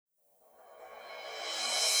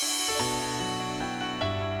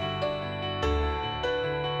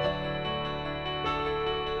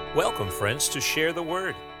Welcome, friends, to Share the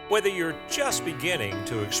Word. Whether you're just beginning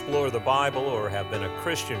to explore the Bible or have been a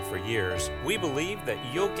Christian for years, we believe that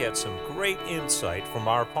you'll get some great insight from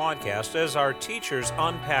our podcast as our teachers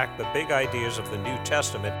unpack the big ideas of the New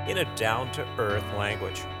Testament in a down-to-earth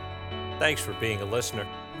language. Thanks for being a listener.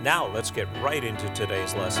 Now let's get right into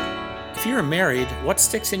today's lesson. If you're married, what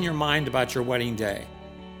sticks in your mind about your wedding day?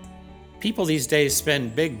 People these days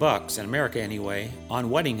spend big bucks, in America anyway,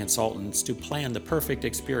 on wedding consultants to plan the perfect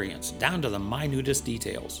experience, down to the minutest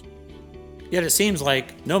details. Yet it seems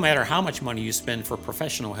like no matter how much money you spend for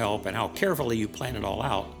professional help and how carefully you plan it all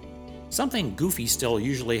out, something goofy still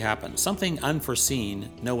usually happens, something unforeseen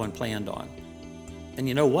no one planned on. And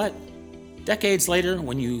you know what? Decades later,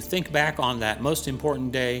 when you think back on that most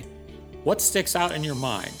important day, what sticks out in your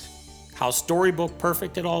mind? How storybook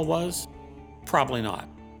perfect it all was? Probably not.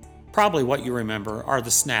 Probably what you remember are the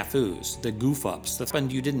snafus, the goof-ups, the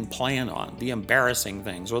things you didn't plan on, the embarrassing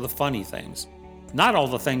things or the funny things. Not all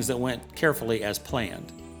the things that went carefully as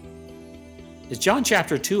planned. As John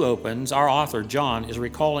chapter 2 opens, our author John is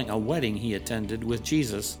recalling a wedding he attended with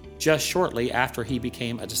Jesus just shortly after he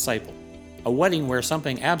became a disciple. A wedding where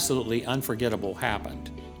something absolutely unforgettable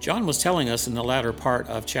happened. John was telling us in the latter part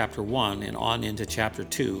of chapter 1 and on into chapter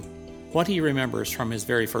 2 what he remembers from his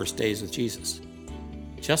very first days with Jesus.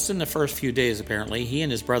 Just in the first few days, apparently, he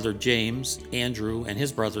and his brother James, Andrew, and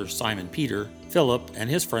his brother Simon Peter, Philip, and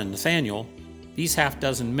his friend Nathaniel, these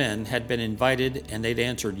half-dozen men had been invited and they'd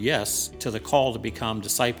answered yes to the call to become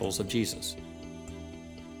disciples of Jesus.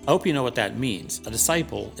 I hope you know what that means. A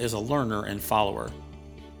disciple is a learner and follower.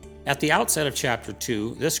 At the outset of chapter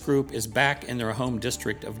 2, this group is back in their home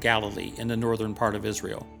district of Galilee in the northern part of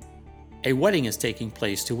Israel. A wedding is taking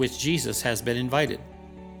place to which Jesus has been invited.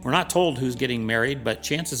 We're not told who's getting married, but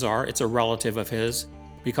chances are it's a relative of his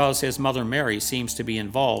because his mother Mary seems to be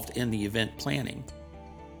involved in the event planning.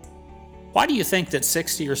 Why do you think that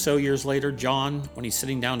 60 or so years later, John, when he's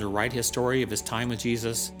sitting down to write his story of his time with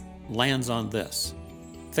Jesus, lands on this,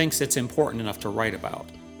 thinks it's important enough to write about?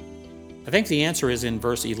 I think the answer is in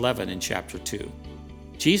verse 11 in chapter 2.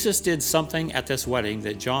 Jesus did something at this wedding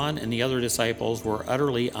that John and the other disciples were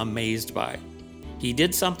utterly amazed by. He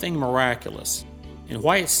did something miraculous. And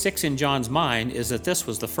why it sticks in John's mind is that this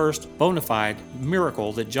was the first bona fide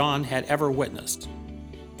miracle that John had ever witnessed.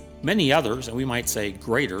 Many others, and we might say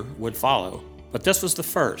greater, would follow, but this was the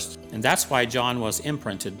first, and that's why John was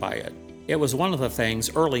imprinted by it. It was one of the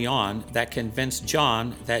things early on that convinced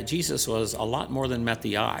John that Jesus was a lot more than met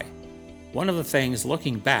the eye. One of the things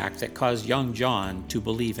looking back that caused young John to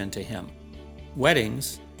believe into him.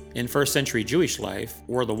 Weddings, in first century Jewish life,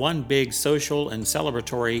 were the one big social and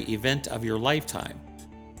celebratory event of your lifetime.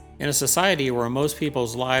 In a society where most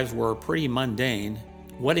people's lives were pretty mundane,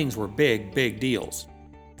 weddings were big, big deals.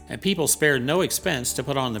 And people spared no expense to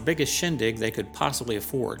put on the biggest shindig they could possibly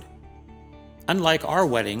afford. Unlike our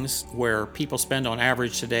weddings, where people spend on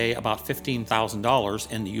average today about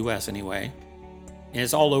 $15,000 in the US anyway, and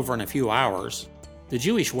it's all over in a few hours, the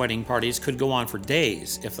Jewish wedding parties could go on for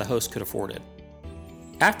days if the host could afford it.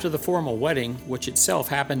 After the formal wedding, which itself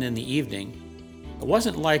happened in the evening, it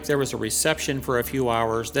wasn't like there was a reception for a few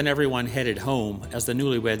hours, then everyone headed home as the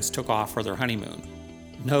newlyweds took off for their honeymoon.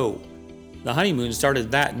 No, the honeymoon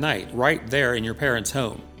started that night, right there in your parents'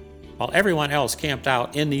 home, while everyone else camped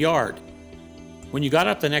out in the yard. When you got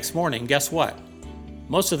up the next morning, guess what?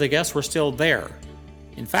 Most of the guests were still there.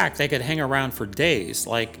 In fact, they could hang around for days,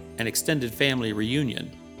 like an extended family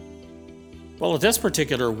reunion. Well, at this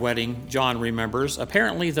particular wedding, John remembers,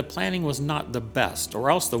 apparently the planning was not the best,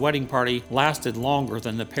 or else the wedding party lasted longer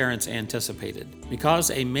than the parents anticipated,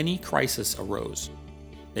 because a mini crisis arose.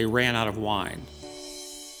 They ran out of wine.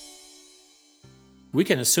 We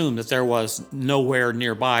can assume that there was nowhere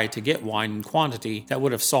nearby to get wine in quantity that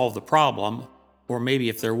would have solved the problem, or maybe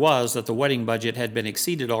if there was, that the wedding budget had been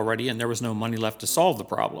exceeded already and there was no money left to solve the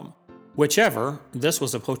problem. Whichever, this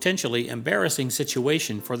was a potentially embarrassing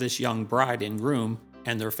situation for this young bride and groom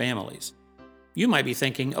and their families. You might be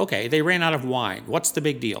thinking, okay, they ran out of wine. What's the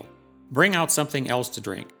big deal? Bring out something else to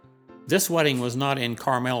drink. This wedding was not in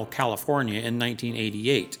Carmel, California in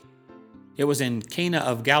 1988. It was in Cana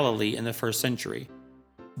of Galilee in the first century.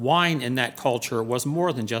 Wine in that culture was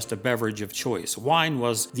more than just a beverage of choice. Wine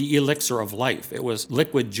was the elixir of life. It was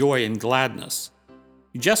liquid joy and gladness.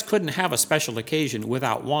 You just couldn't have a special occasion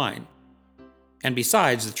without wine. And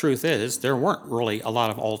besides, the truth is, there weren't really a lot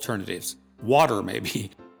of alternatives. Water, maybe.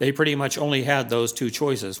 They pretty much only had those two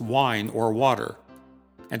choices, wine or water.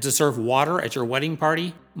 And to serve water at your wedding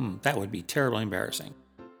party? That would be terribly embarrassing.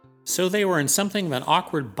 So they were in something of an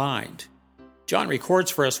awkward bind. John records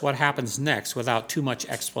for us what happens next without too much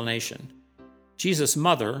explanation. Jesus'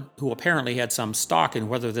 mother, who apparently had some stock in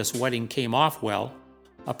whether this wedding came off well,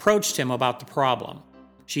 approached him about the problem.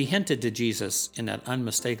 She hinted to Jesus in an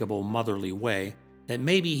unmistakable motherly way that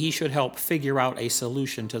maybe he should help figure out a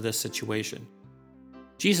solution to this situation.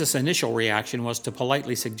 Jesus' initial reaction was to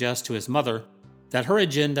politely suggest to his mother that her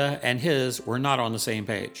agenda and his were not on the same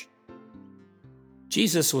page.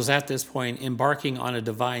 Jesus was at this point embarking on a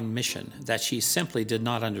divine mission that she simply did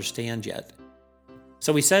not understand yet.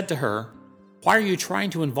 So he said to her, "Why are you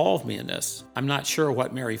trying to involve me in this?" I'm not sure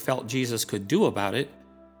what Mary felt Jesus could do about it,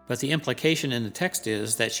 but the implication in the text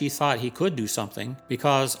is that she thought he could do something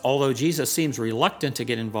because, although Jesus seems reluctant to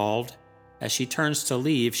get involved, as she turns to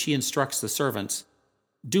leave, she instructs the servants,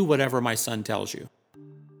 "Do whatever my son tells you."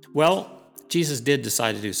 Well, Jesus did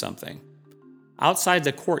decide to do something. Outside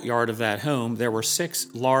the courtyard of that home, there were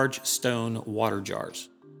 6 large stone water jars.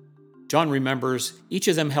 John remembers each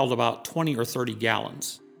of them held about 20 or 30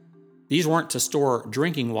 gallons. These weren't to store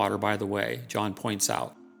drinking water, by the way, John points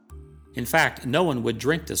out. In fact, no one would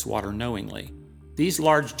drink this water knowingly. These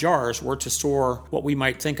large jars were to store what we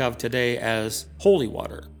might think of today as holy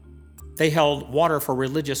water. They held water for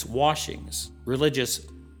religious washings, religious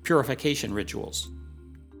purification rituals.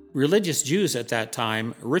 Religious Jews at that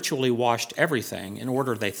time ritually washed everything in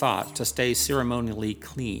order, they thought, to stay ceremonially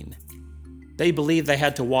clean. They believed they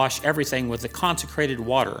had to wash everything with the consecrated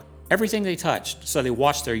water, everything they touched, so they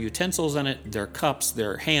washed their utensils in it, their cups,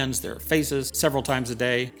 their hands, their faces several times a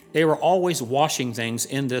day. They were always washing things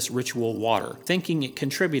in this ritual water, thinking it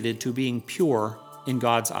contributed to being pure in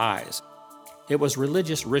God's eyes. It was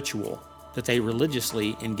religious ritual that they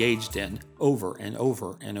religiously engaged in over and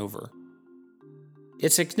over and over.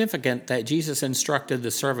 It's significant that Jesus instructed the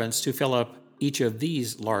servants to fill up each of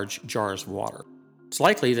these large jars of water. It's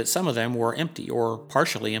likely that some of them were empty or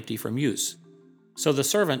partially empty from use. So the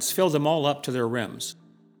servants filled them all up to their rims.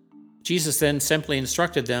 Jesus then simply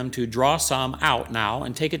instructed them to draw some out now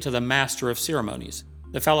and take it to the master of ceremonies,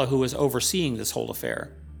 the fellow who was overseeing this whole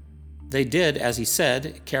affair. They did as he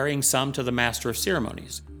said, carrying some to the master of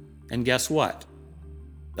ceremonies. And guess what?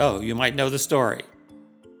 Oh, you might know the story.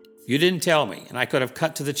 You didn't tell me, and I could have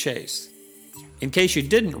cut to the chase. In case you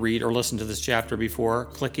didn't read or listen to this chapter before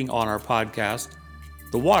clicking on our podcast,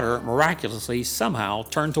 the water miraculously somehow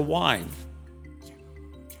turned to wine.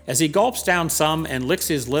 As he gulps down some and licks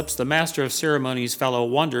his lips, the master of ceremonies fellow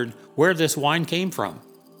wondered where this wine came from.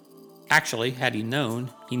 Actually, had he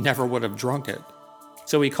known, he never would have drunk it.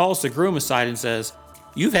 So he calls the groom aside and says,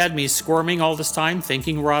 "You've had me squirming all this time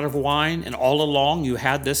thinking we're out of wine, and all along you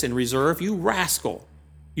had this in reserve, you rascal!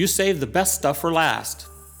 You saved the best stuff for last."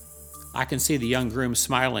 I can see the young groom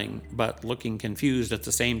smiling, but looking confused at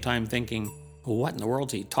the same time thinking, what in the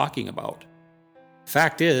world is he talking about?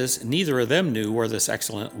 Fact is, neither of them knew where this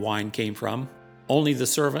excellent wine came from. Only the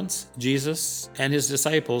servants, Jesus, and his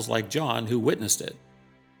disciples like John who witnessed it.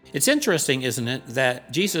 It's interesting, isn't it,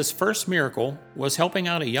 that Jesus' first miracle was helping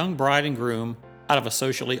out a young bride and groom out of a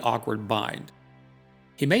socially awkward bind.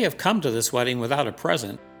 He may have come to this wedding without a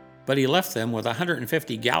present, but he left them with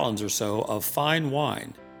 150 gallons or so of fine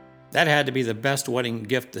wine. That had to be the best wedding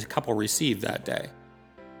gift the couple received that day.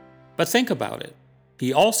 But think about it.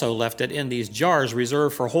 He also left it in these jars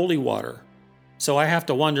reserved for holy water. So I have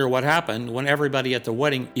to wonder what happened when everybody at the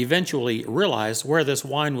wedding eventually realized where this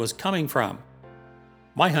wine was coming from.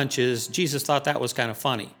 My hunch is Jesus thought that was kind of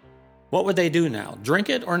funny. What would they do now? Drink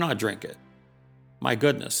it or not drink it? My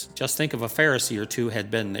goodness, just think if a Pharisee or two had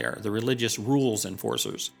been there, the religious rules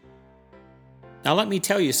enforcers. Now let me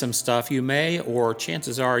tell you some stuff you may, or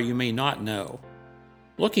chances are you may not know.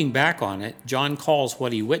 Looking back on it, John calls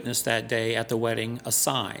what he witnessed that day at the wedding a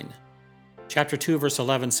sign. Chapter 2, verse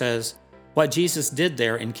 11 says, "What Jesus did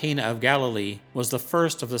there in Cana of Galilee was the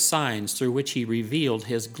first of the signs through which he revealed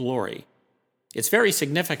his glory." It's very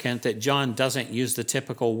significant that John doesn't use the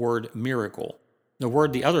typical word miracle, the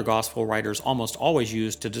word the other gospel writers almost always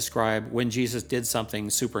use to describe when Jesus did something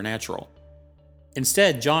supernatural.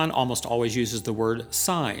 Instead, John almost always uses the word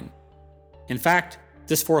sign. In fact,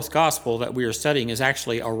 this fourth gospel that we are studying is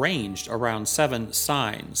actually arranged around 7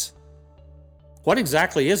 signs. What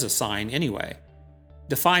exactly is a sign anyway?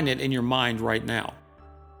 Define it in your mind right now.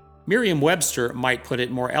 Merriam-Webster might put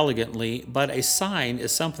it more elegantly, but a sign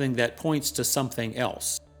is something that points to something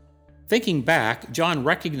else. Thinking back, John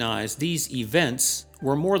recognized these events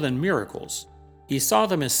were more than miracles. He saw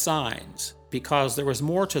them as signs because there was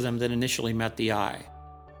more to them than initially met the eye.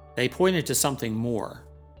 They pointed to something more.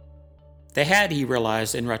 They had, he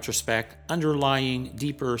realized in retrospect, underlying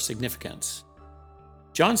deeper significance.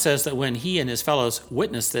 John says that when he and his fellows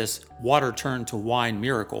witnessed this water turned to wine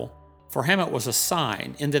miracle, for him it was a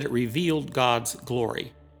sign in that it revealed God's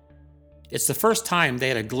glory. It's the first time they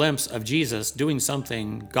had a glimpse of Jesus doing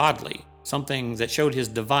something godly, something that showed his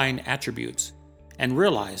divine attributes, and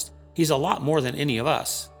realized he's a lot more than any of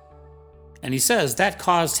us. And he says that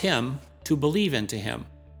caused him to believe into him.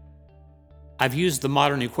 I've used the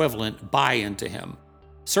modern equivalent, buy into him.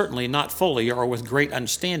 Certainly not fully or with great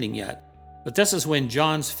understanding yet, but this is when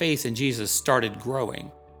John's faith in Jesus started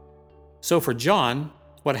growing. So for John,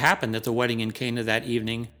 what happened at the wedding in Cana that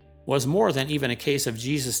evening was more than even a case of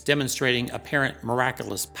Jesus demonstrating apparent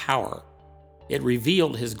miraculous power. It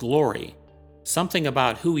revealed his glory, something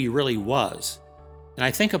about who he really was. And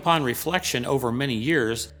I think upon reflection over many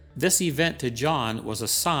years, this event to John was a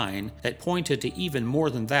sign that pointed to even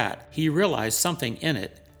more than that. He realized something in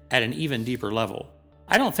it at an even deeper level.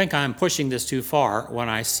 I don't think I'm pushing this too far when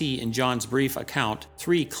I see in John's brief account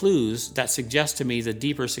 3 clues that suggest to me the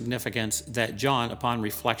deeper significance that John, upon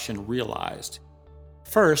reflection, realized.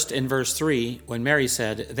 First, in verse 3, when Mary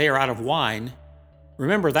said, "They are out of wine,"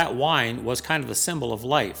 remember that wine was kind of a symbol of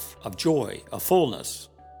life, of joy, of fullness.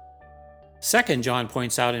 Second, John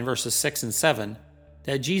points out in verses 6 and 7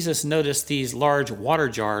 that Jesus noticed these large water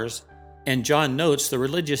jars, and John notes the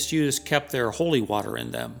religious Jews kept their holy water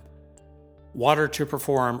in them. Water to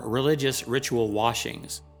perform religious ritual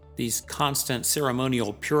washings, these constant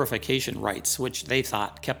ceremonial purification rites which they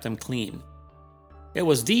thought kept them clean. It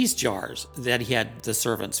was these jars that he had the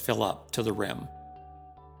servants fill up to the rim.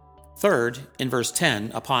 Third, in verse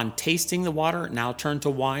 10, upon tasting the water, now turned to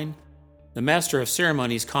wine, the master of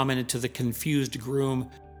ceremonies commented to the confused groom,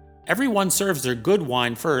 "Everyone serves their good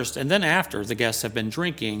wine first, and then after the guests have been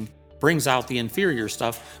drinking, brings out the inferior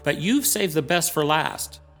stuff, but you've saved the best for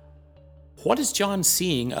last." What is John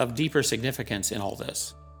seeing of deeper significance in all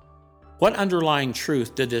this? What underlying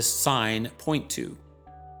truth did this sign point to?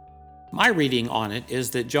 My reading on it is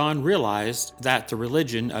that John realized that the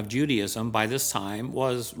religion of Judaism by this time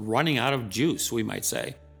was running out of juice, we might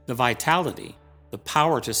say. The vitality, the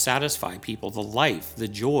power to satisfy people, the life, the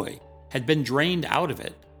joy, had been drained out of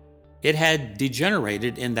it. It had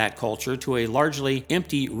degenerated in that culture to a largely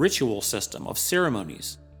empty ritual system of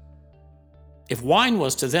ceremonies. If wine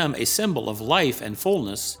was to them a symbol of life and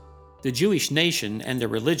fullness, the Jewish nation and their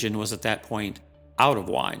religion was at that point out of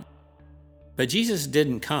wine. But Jesus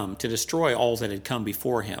didn't come to destroy all that had come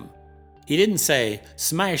before him. He didn't say,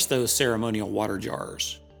 "Smash those ceremonial water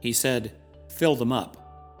jars." He said, "Fill them up."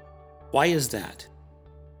 Why is that?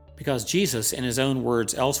 Because Jesus, in his own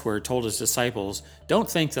words elsewhere, told his disciples, "Don't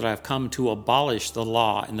think that I've come to abolish the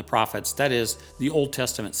law and the prophets," that is, the Old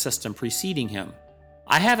Testament system preceding him.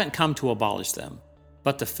 "I haven't come to abolish them,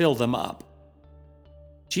 but to fill them up."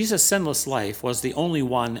 Jesus' sinless life was the only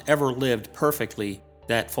one ever lived perfectly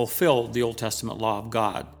that fulfilled the Old Testament law of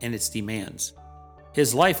God and its demands.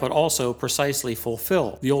 His life would also precisely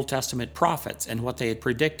fulfill the Old Testament prophets and what they had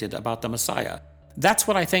predicted about the Messiah. That's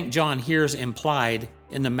what I think John hears implied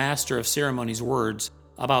in the Master of Ceremonies' words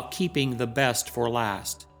about keeping the best for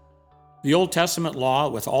last. The Old Testament law,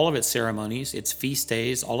 with all of its ceremonies, its feast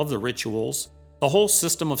days, all of the rituals, the whole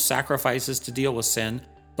system of sacrifices to deal with sin,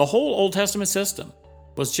 the whole Old Testament system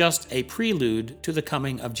was just a prelude to the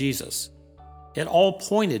coming of Jesus. It all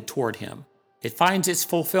pointed toward him. It finds its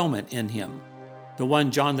fulfillment in him, the one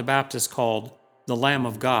John the Baptist called the Lamb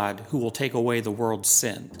of God who will take away the world's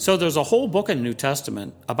sin. So there's a whole book in the New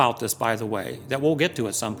Testament about this, by the way, that we'll get to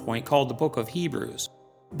at some point, called the book of Hebrews.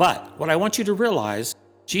 But what I want you to realize,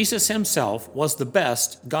 Jesus himself was the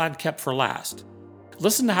best God kept for last.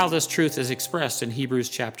 Listen to how this truth is expressed in Hebrews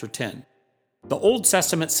chapter 10. The Old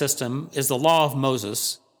Testament system is the law of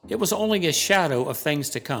Moses. It was only a shadow of things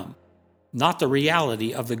to come, not the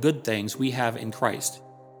reality of the good things we have in Christ.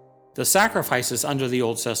 The sacrifices under the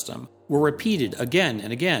old system were repeated again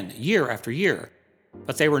and again, year after year,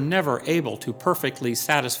 but they were never able to perfectly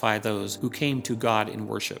satisfy those who came to God in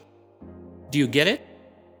worship. Do you get it?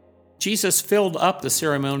 Jesus filled up the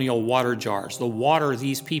ceremonial water jars, the water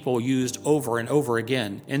these people used over and over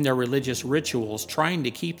again in their religious rituals, trying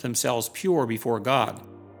to keep themselves pure before God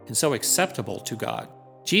and so acceptable to God.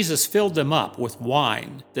 Jesus filled them up with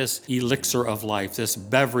wine, this elixir of life, this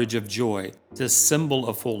beverage of joy, this symbol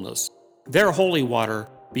of fullness. Their holy water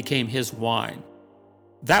became his wine.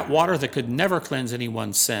 That water that could never cleanse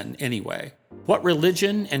anyone's sin anyway. What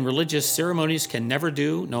religion and religious ceremonies can never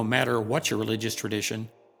do, no matter what your religious tradition,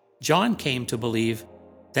 John came to believe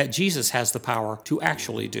that Jesus has the power to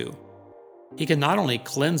actually do. He can not only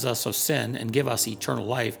cleanse us of sin and give us eternal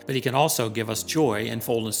life, but he can also give us joy and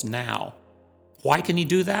fullness now. Why can he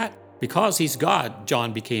do that? Because he's God,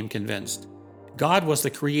 John became convinced. God was the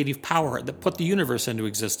creative power that put the universe into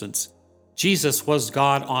existence. Jesus was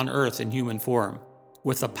God on earth in human form,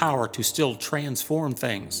 with the power to still transform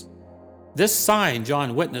things. This sign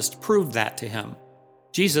John witnessed proved that to him.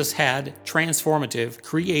 Jesus had transformative,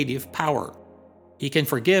 creative power. He can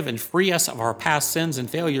forgive and free us of our past sins and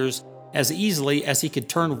failures as easily as he could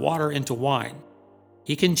turn water into wine.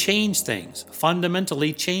 He can change things,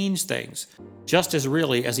 fundamentally change things, just as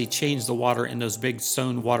really as he changed the water in those big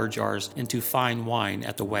stone water jars into fine wine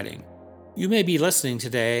at the wedding. You may be listening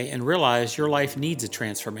today and realize your life needs a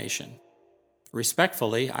transformation.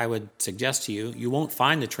 Respectfully, I would suggest to you, you won't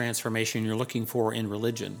find the transformation you're looking for in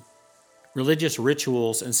religion. Religious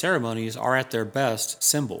rituals and ceremonies are at their best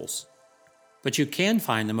symbols. But you can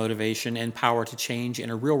find the motivation and power to change in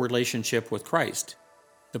a real relationship with Christ.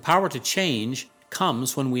 The power to change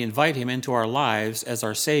comes when we invite Him into our lives as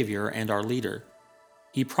our Savior and our leader.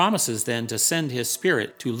 He promises then to send His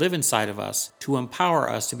Spirit to live inside of us, to empower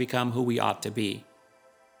us to become who we ought to be.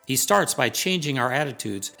 He starts by changing our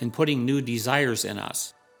attitudes and putting new desires in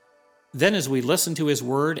us. Then as we listen to His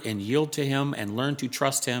Word and yield to Him and learn to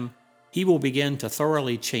trust Him, He will begin to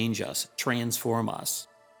thoroughly change us, transform us.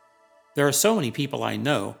 There are so many people I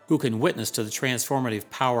know who can witness to the transformative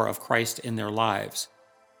power of Christ in their lives.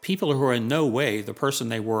 People who are in no way the person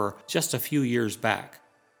they were just a few years back.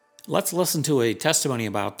 Let's listen to a testimony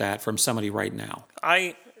about that from somebody right now.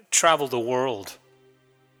 I traveled the world.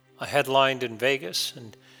 I headlined in Vegas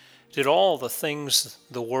and did all the things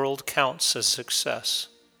the world counts as success.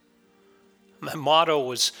 My motto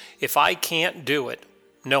was, if I can't do it,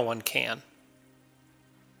 no one can.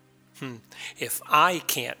 If I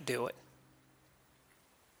can't do it.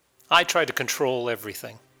 I try to control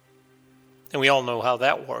everything. And we all know how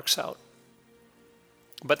that works out.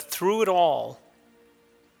 But through it all,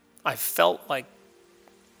 I felt like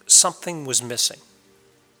something was missing.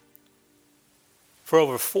 For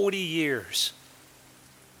over 40 years,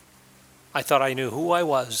 I thought I knew who I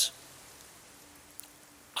was.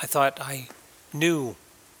 I thought I knew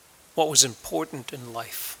what was important in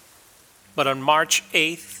life. But on March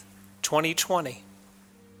 8th, 2020,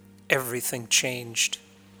 everything changed.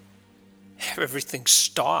 Everything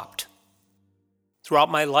stopped. Throughout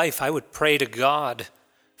my life, I would pray to God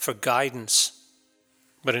for guidance.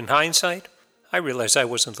 But in hindsight, I realized I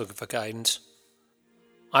wasn't looking for guidance.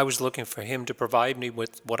 I was looking for Him to provide me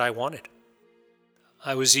with what I wanted.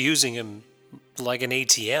 I was using Him like an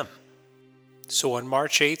ATM. So on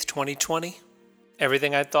March 8th, 2020,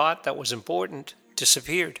 everything I thought that was important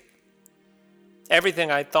disappeared. Everything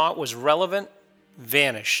I thought was relevant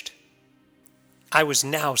vanished. I was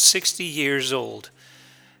now 60 years old,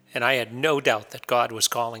 and I had no doubt that God was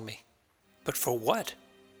calling me. But for what?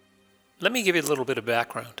 Let me give you a little bit of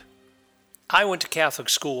background. I went to Catholic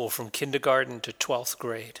school from kindergarten to 12th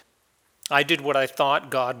grade. I did what I thought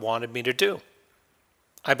God wanted me to do.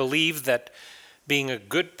 I believed that being a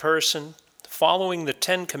good person, following the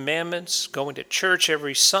 10 Commandments, going to church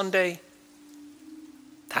every Sunday,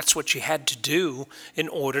 that's what you had to do in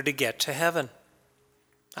order to get to heaven.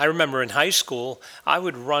 I remember in high school, I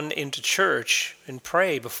would run into church and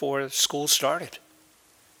pray before school started.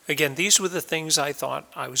 Again, these were the things I thought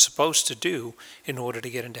I was supposed to do in order to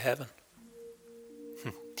get into heaven.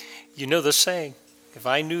 You know the saying, if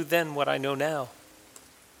I knew then what I know now.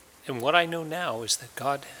 And what I know now is that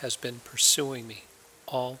God has been pursuing me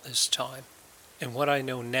all this time. And what I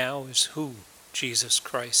know now is who Jesus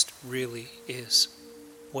Christ really is.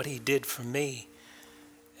 What He did for me.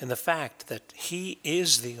 And the fact that He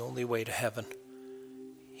is the only way to heaven.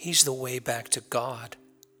 He's the way back to God.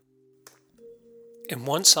 And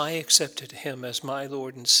once I accepted Him as my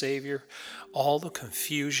Lord and Savior, all the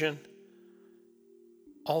confusion,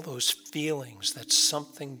 all those feelings that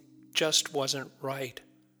something just wasn't right,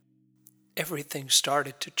 everything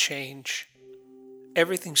started to change.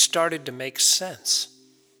 Everything started to make sense.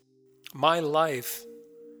 My life,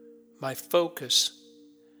 my focus,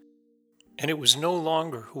 and it was no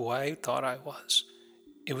longer who I thought I was.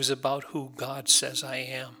 It was about who God says I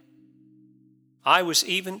am. I was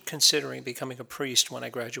even considering becoming a priest when I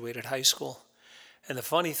graduated high school. And the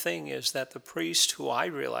funny thing is that the priest who I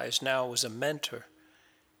realize now was a mentor,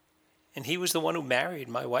 and he was the one who married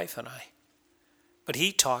my wife and I. But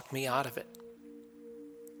he talked me out of it.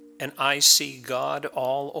 And I see God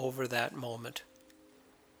all over that moment.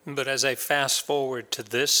 But as I fast forward to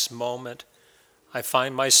this moment, I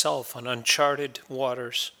find myself on uncharted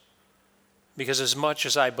waters. Because as much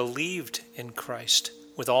as I believed in Christ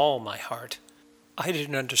with all my heart, I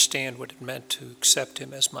didn't understand what it meant to accept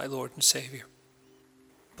Him as my Lord and Savior.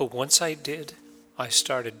 But once I did, I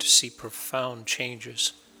started to see profound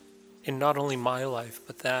changes in not only my life,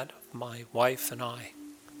 but that of my wife and I.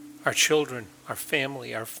 Our children, our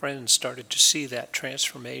family, our friends started to see that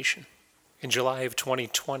transformation. In July of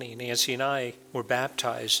 2020, Nancy and I were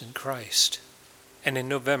baptized in Christ. And in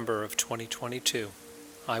November of 2022,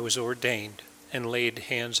 I was ordained and laid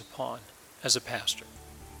hands upon as a pastor.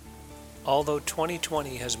 Although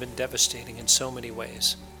 2020 has been devastating in so many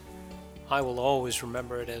ways, I will always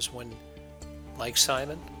remember it as when, like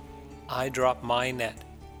Simon, I dropped my net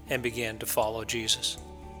and began to follow Jesus.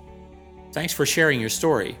 Thanks for sharing your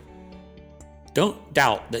story. Don't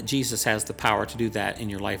doubt that Jesus has the power to do that in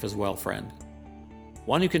your life as well, friend.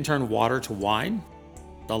 One who can turn water to wine,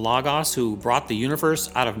 the Logos who brought the universe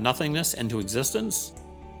out of nothingness into existence.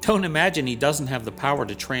 Don't imagine he doesn't have the power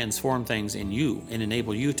to transform things in you and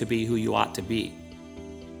enable you to be who you ought to be.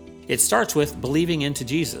 It starts with believing into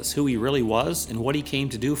Jesus, who he really was and what he came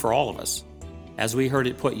to do for all of us. As we heard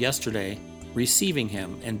it put yesterday, receiving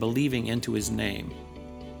him and believing into his name.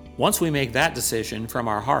 Once we make that decision from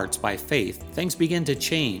our hearts by faith, things begin to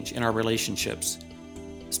change in our relationships,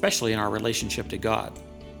 especially in our relationship to God.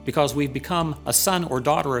 Because we've become a son or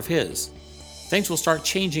daughter of his, things will start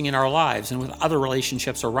changing in our lives and with other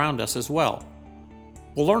relationships around us as well.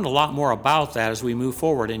 We'll learn a lot more about that as we move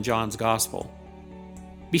forward in John's Gospel.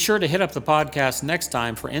 Be sure to hit up the podcast next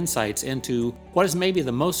time for insights into what is maybe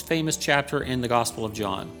the most famous chapter in the Gospel of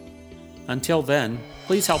John. Until then,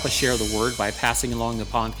 please help us share the word by passing along the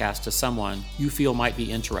podcast to someone you feel might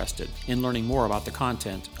be interested in learning more about the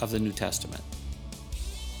content of the New Testament.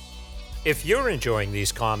 If you're enjoying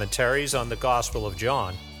these commentaries on the Gospel of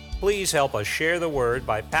John, please help us share the word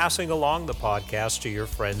by passing along the podcast to your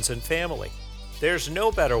friends and family. There's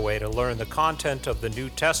no better way to learn the content of the New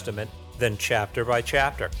Testament than chapter by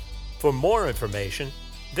chapter. For more information,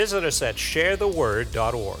 visit us at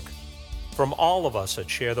sharetheword.org. From all of us at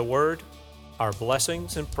Share the Word, our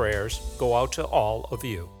blessings and prayers go out to all of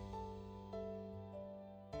you.